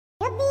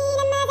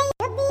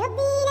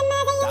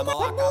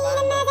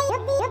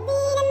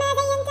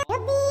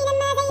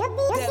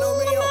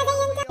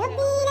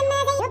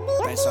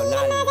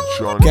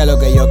Que lo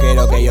que yo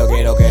quiero, que yo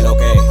quiero, que lo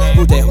que.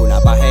 Usted es una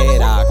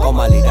pajera, con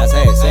maldita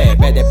CC.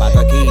 Vete pa' tu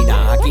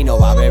esquina, aquí no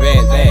va a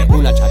beber, ve.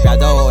 Una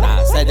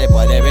chapeadora, se te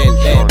puede ver,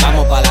 ve.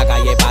 Vamos pa' la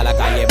calle,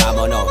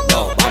 vámonos,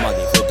 no. Vamos a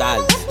disfrutar,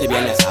 el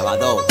viernes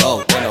sábado,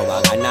 no. Bueno va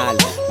a ganar,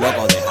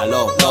 loco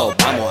déjalo, no.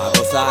 Vamos a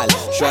gozar,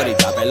 shorty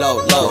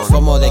trapelo, no.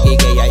 Somos de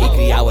Quiqueya y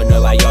criado en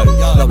Nueva York.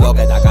 Los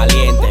bloques está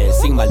caliente,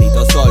 sin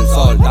maldito sol.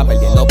 Están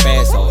perdiendo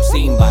peso,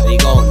 sin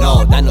barrigón,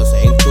 no.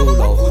 Dándose en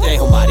chulo, usted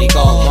es un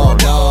maricón,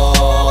 no.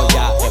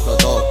 Ya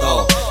explotó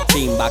todo,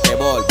 sin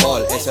basquetbol,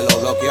 ese lo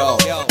bloqueó,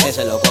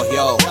 ese lo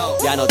cogió.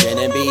 Ya no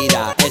tienen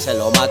vida, ese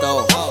lo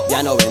mató.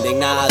 Ya no venden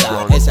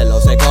nada, ese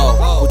lo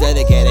secó.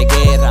 Ustedes quieren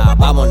guerra,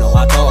 vámonos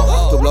a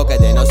todo. Tu bloque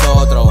de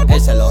nosotros,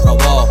 ese lo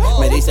robó.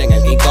 Me dicen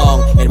el King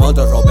Kong, el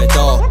monstruo rompe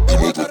todo.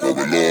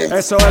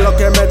 Eso es lo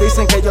que me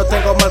dicen, que yo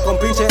tengo mal con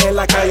pinche. En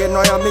la calle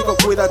no hay amigos,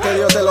 cuídate,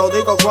 Dios te lo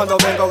digo. Cuando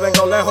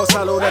vengo lejos,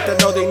 salud,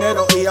 eterno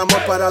dinero y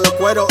amor para los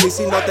cueros. Y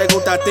si no te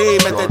gusta a ti,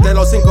 métete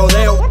los 5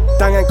 dedos.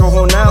 Tan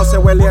encojonados, se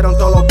huelieron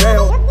todos los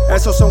peos.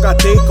 Esos son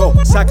gaticos,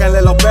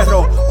 sáquenle los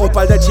perros. Un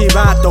par de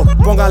chivatos,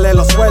 póngale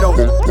los sueros.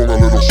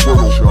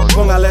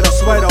 Póngale los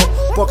sueros,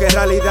 porque en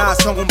realidad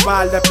son un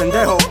par de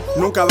pendejos.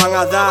 Nunca van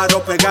a dar o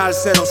pegar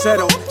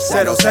 0-0,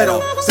 0-0,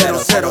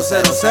 0-0,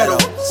 0-0,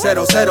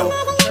 0-0.